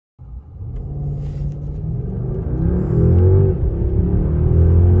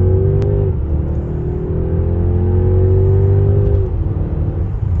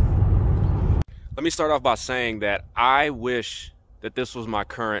start off by saying that I wish that this was my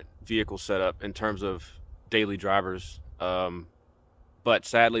current vehicle setup in terms of daily drivers. But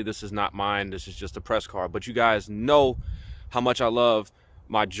sadly, this is not mine. This is just a press car. But you guys know how much I love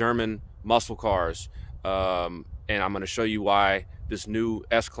my German muscle cars. And I'm going to show you why this new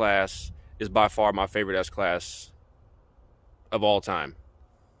S-Class is by far my favorite S-Class of all time.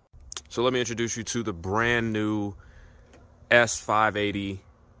 So let me introduce you to the brand new S580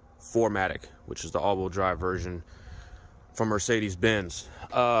 4MATIC, which is the all-wheel drive version from Mercedes-Benz.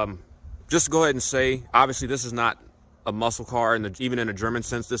 Just to go ahead and say, obviously this is not a muscle car, even in a German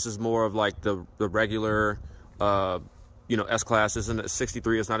sense. This is more of like the regular, S-Class. Isn't a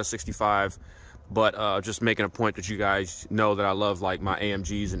 63, it's not a 65. But just making a point that you guys know that I love like my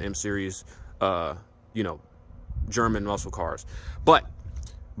AMGs and M-Series, German muscle cars. But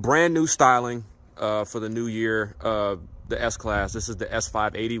brand new styling for the new year, the S-Class. This is the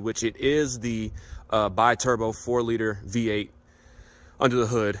S580, which it is the bi-turbo 4-liter V8 under the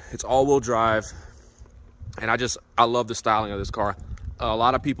hood. It's all-wheel drive, and I love the styling of this car. A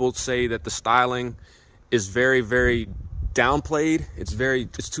lot of people say that the styling is very, very downplayed.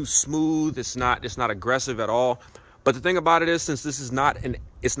 It's too smooth. It's not aggressive at all. But the thing about it is, since this is not an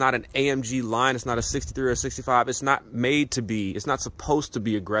AMG line, it's not a 63 or a 65, it's not made to be, it's not supposed to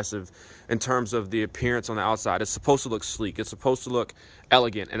be aggressive in terms of the appearance on the outside. It's supposed to look sleek. It's supposed to look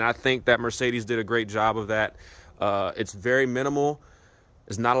elegant. And I think that Mercedes did a great job of that. It's very minimal.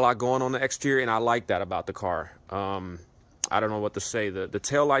 There's not a lot going on the exterior, and I like that about the car. I don't know what to say. The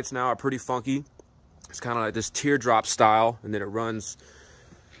taillights now are pretty funky. It's kind of like this teardrop style, and then it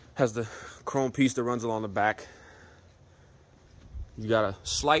has the chrome piece that runs along the back. You got a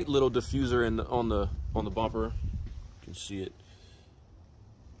slight little diffuser on the bumper. You can see it.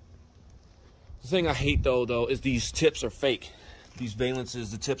 The thing I hate though is these tips are fake. These valences,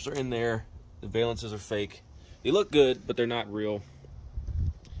 the tips are in there. The valences are fake. They look good, but they're not real.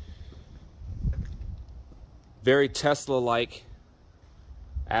 Very Tesla-like,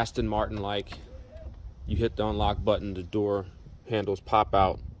 Aston Martin-like. You hit the unlock button, the door handles pop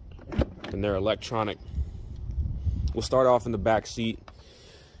out, and they're electronic. We'll start off in the back seat.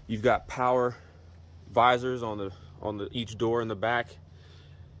 You've got power visors on each door in the back,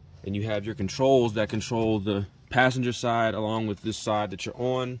 and you have your controls that control the passenger side along with this side that you're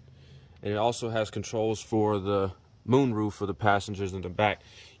on, and it also has controls for the moonroof for the passengers in the back.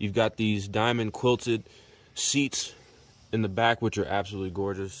 You've got these diamond quilted seats in the back, which are absolutely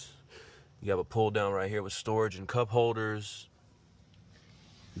gorgeous. You have a pull down right here with storage and cup holders.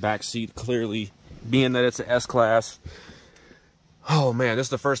 Back seat, clearly being that it's an S-Class. Oh man, this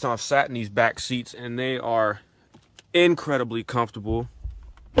is the first time I've sat in these back seats, and they are incredibly comfortable.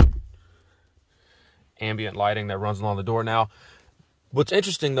 Ambient lighting that runs along the door. Now, what's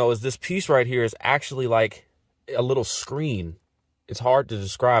interesting though is this piece right here is actually like a little screen. It's hard to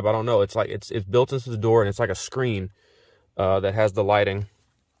describe. I don't know. It's like it's built into the door, and it's like a screen that has the lighting,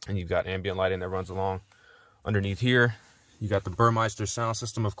 and you've got ambient lighting that runs along underneath here. You got the Burmeister sound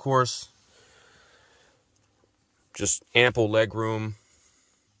system, of course. Just ample leg room,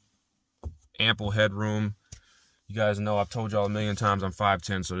 ample headroom. You guys know I've told y'all a million times I'm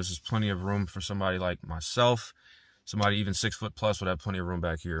 5'10", so this is plenty of room for somebody like myself. Somebody even 6 foot plus would have plenty of room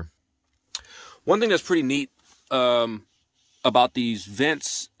back here. One thing that's pretty neat about these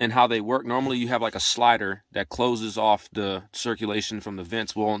vents and how they work, normally you have like a slider that closes off the circulation from the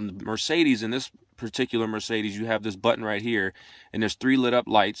vents. Well, in the Mercedes, in this particular Mercedes, you have this button right here, and there's 3 lit up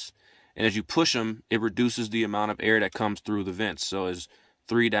lights, and as you push them, it reduces the amount of air that comes through the vents. So it's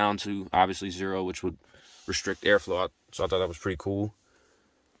 3 down to obviously 0, which would restrict airflow. So I thought that was pretty cool.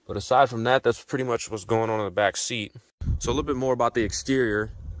 But aside from that, that's pretty much what's going on in the back seat. So a little bit more about the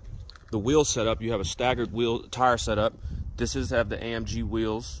exterior. The wheel setup, you have a staggered wheel tire setup. This is have the AMG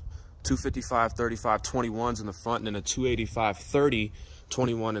wheels, 255/35 21s in the front, and then a 285/30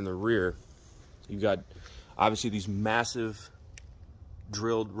 21 in the rear. You've got obviously these massive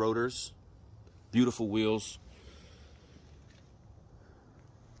drilled rotors, beautiful wheels.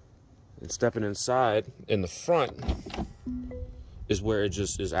 And stepping inside in the front is where it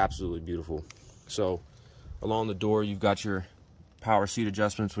just is absolutely beautiful. So along the door, you've got your power seat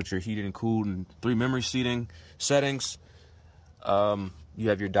adjustments, which are heated and cooled, and 3 memory seating settings. You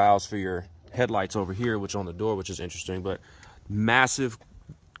have your dials for your headlights over here, which on the door, which is interesting. But massive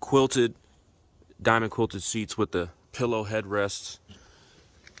quilted, diamond quilted seats with the pillow headrests.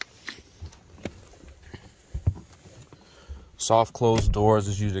 Soft closed doors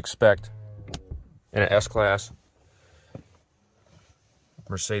as you'd expect in an S-Class.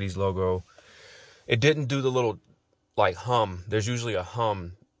 Mercedes logo. It didn't do the little like hum. There's usually a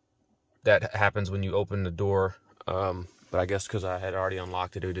hum that happens when you open the door. But I guess because I had already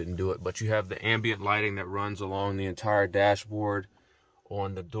unlocked it, it didn't do it. But you have the ambient lighting that runs along the entire dashboard,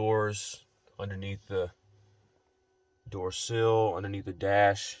 on the doors, underneath the door sill, underneath the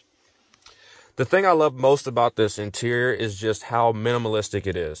dash. The thing I love most about this interior is just how minimalistic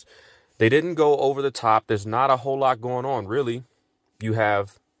it is. They didn't go over the top. There's not a whole lot going on, really. You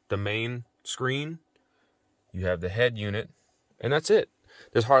have the main screen, you have the head unit, and that's it.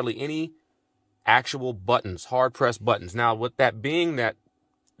 There's hardly any actual buttons, hard press buttons. Now, with that being that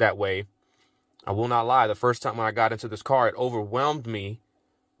way, I will not lie, the first time when I got into this car, it overwhelmed me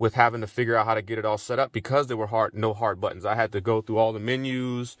with having to figure out how to get it all set up, because there were no hard buttons. I had to go through all the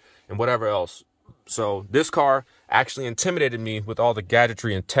menus and whatever else. So this car actually intimidated me with all the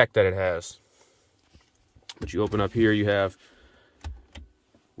gadgetry and tech that it has. But you open up here, you have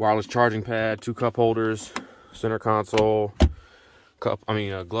wireless charging pad, 2 cup holders, center console,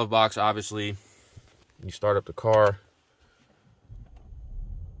 glove box, obviously. You start up the car,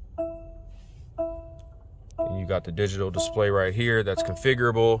 and you got the digital display right here that's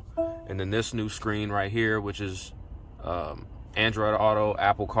configurable, and then this new screen right here, which is Android Auto,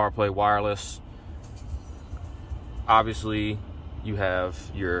 Apple CarPlay wireless. Obviously, you have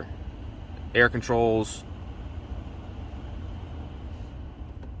your air controls,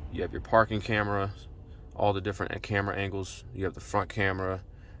 you have your parking camera, all the different camera angles. You have the front camera,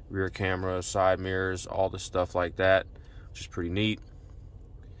 rear camera, side mirrors, all the stuff like that, which is pretty neat.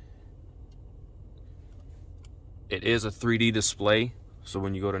 It is a 3D display, so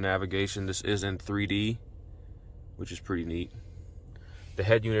when you go to navigation, this is in 3D, which is pretty neat. The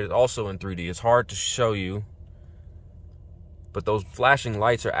head unit is also in 3D. It's hard to show you, but those flashing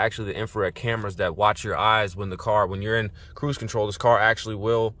lights are actually the infrared cameras that watch your eyes when you're in cruise control. This car actually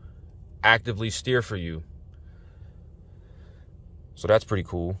will actively steer for you. So that's pretty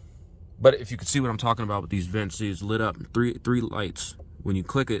cool. But if you can see what I'm talking about with these vents, see, it's lit up. Three lights. When you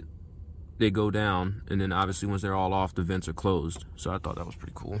click it, they go down, and then obviously once they're all off, the vents are closed. So I thought that was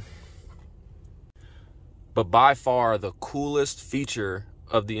pretty cool. But by far the coolest feature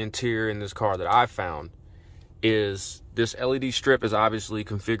of the interior in this car that I found is this LED strip is obviously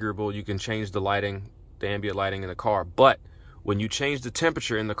configurable. You can change the lighting, the ambient lighting in the car. But when you change the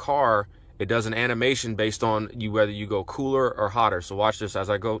temperature in the car, it does an animation based on whether you go cooler or hotter. So watch this.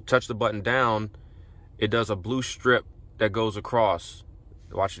 As I go touch the button down, it does a blue strip that goes across.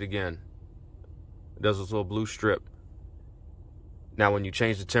 Watch it again. It does this little blue strip. Now when you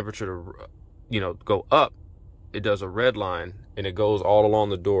change the temperature to go up, it does a red line, and it goes all along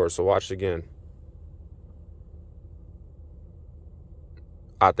the door. So watch it again.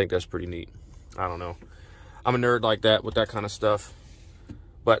 I think that's pretty neat. I don't know. I'm a nerd like that with that kind of stuff.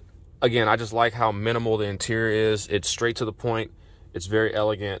 But again, I just like how minimal the interior is. It's straight to the point. It's very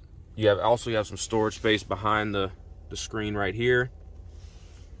elegant. You have some storage space behind the screen right here.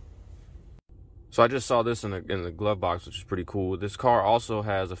 So I just saw this in the glove box, which is pretty cool. This car also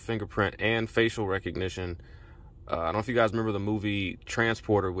has a fingerprint and facial recognition. I don't know if you guys remember the movie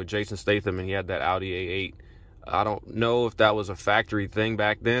Transporter with Jason Statham, and he had that Audi A8. I don't know if that was a factory thing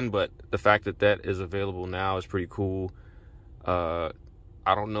back then, but the fact that that is available now is pretty cool. I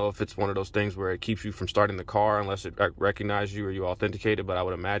don't know if it's one of those things where it keeps you from starting the car unless it recognizes you or you authenticate it, but I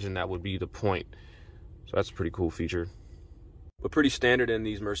would imagine that would be the point. So that's a pretty cool feature. But pretty standard in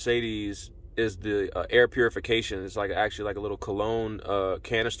these Mercedes is the air purification. It's actually like a little cologne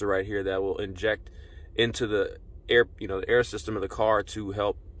canister right here that will inject into the air, the air system of the car to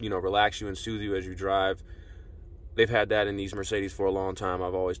help, relax you and soothe you as you drive. They've had that in these Mercedes for a long time.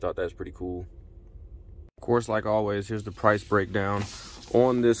 I've always thought that's pretty cool. Of course, like always, here's the price breakdown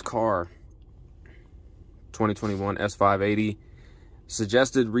on this car. 2021 S580.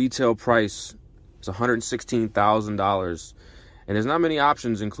 Suggested retail price is $116,000. And there's not many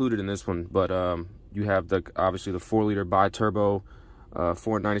options included in this one, but you have obviously the 4-liter bi-turbo,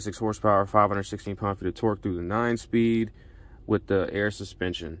 496 horsepower, 516 pound-feet of torque through the 9-speed with the air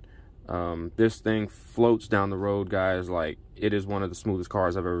suspension. This thing floats down the road, guys. Like, it is one of the smoothest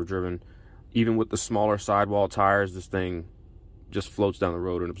cars I've ever driven. Even with the smaller sidewall tires, this thing just floats down the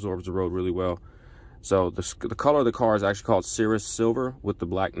road and absorbs the road really well. So the color of the car is actually called Cirrus Silver with the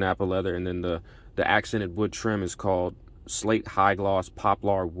black Napa leather, and then the accented wood trim is called Slate High Gloss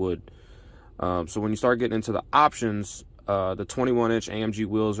Poplar Wood. So when you start getting into the options, the 21-inch AMG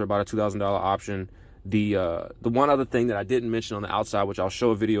wheels are about a $2,000 option. The one other thing that I didn't mention on the outside, which I'll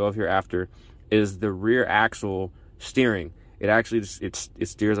show a video of here after, is the rear axle steering. It actually it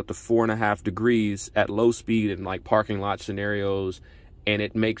steers up to 4.5 degrees at low speed in like parking lot scenarios, and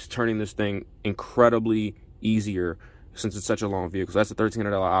it makes turning this thing incredibly easier since it's such a long vehicle. So that's a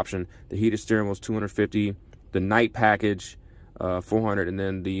 $1,300 option. The heated steering wheel is $250. The night package, $400, and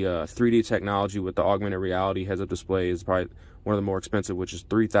then the 3D technology with the augmented reality heads-up display is probably one of the more expensive, which is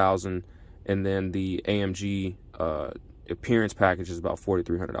 $3,000, and then the AMG appearance package is about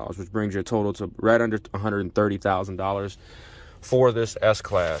 $4,300, which brings your total to right under $130,000 for this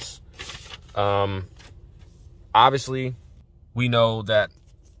S-Class. Obviously, we know that,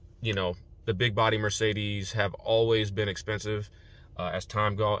 you know, the big body Mercedes have always been expensive. As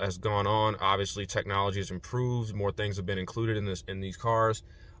time has gone on, obviously technology has improved. More things have been included in these cars.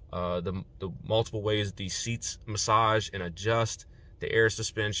 The multiple ways the seats massage and adjust, the air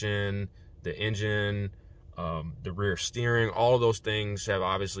suspension, the engine, the rear steering, all of those things have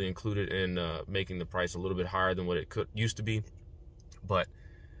obviously included in making the price a little bit higher than what it used to be. But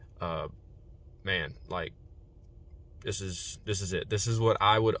man, like, this is it. This is what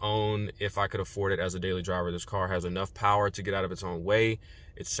I would own if I could afford it as a daily driver. This car has enough power to get out of its own way.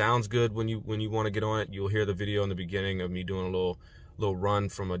 It sounds good when you want to get on it. You'll hear the video in the beginning of me doing a little run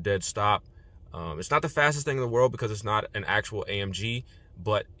from a dead stop. It's not the fastest thing in the world because it's not an actual AMG,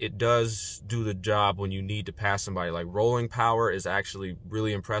 but it does do the job when you need to pass somebody. Like, rolling power is actually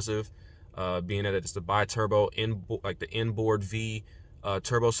really impressive, being that it's the bi-turbo, like the inboard V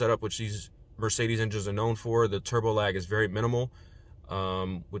turbo setup, which these Mercedes engines are known for. The turbo lag is very minimal,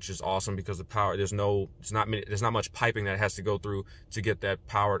 which is awesome because the power, there's not much piping that has to go through to get that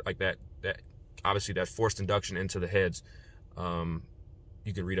power, like that obviously that forced induction into the heads.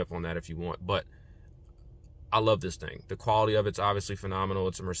 You can read up on that if you want, but I love this thing. The quality of it's obviously phenomenal.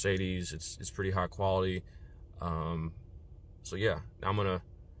 It's a Mercedes. It's pretty high quality. So yeah, now I'm gonna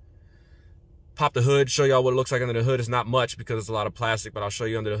pop the hood, show y'all what it looks like under the hood. It's not much because it's a lot of plastic, but I'll show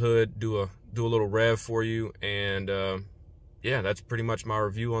you under the hood, do a little rev for you, and yeah, that's pretty much my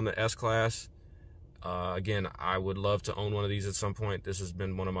review on the S-Class. Again, I would love to own one of these at some point. This has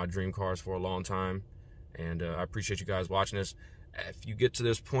been one of my dream cars for a long time, and I appreciate you guys watching this. If you get to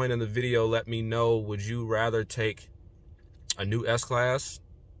this point in the video, let me know, would you rather take a new S-Class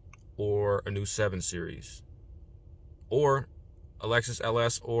or a new 7 Series? Or a Lexus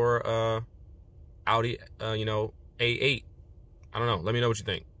LS or Audi, you know, A8. I don't know. Let me know what you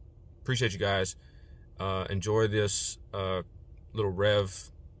think. Appreciate you guys. Enjoy this little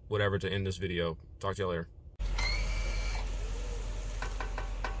rev, whatever, to end this video. Talk to y'all later.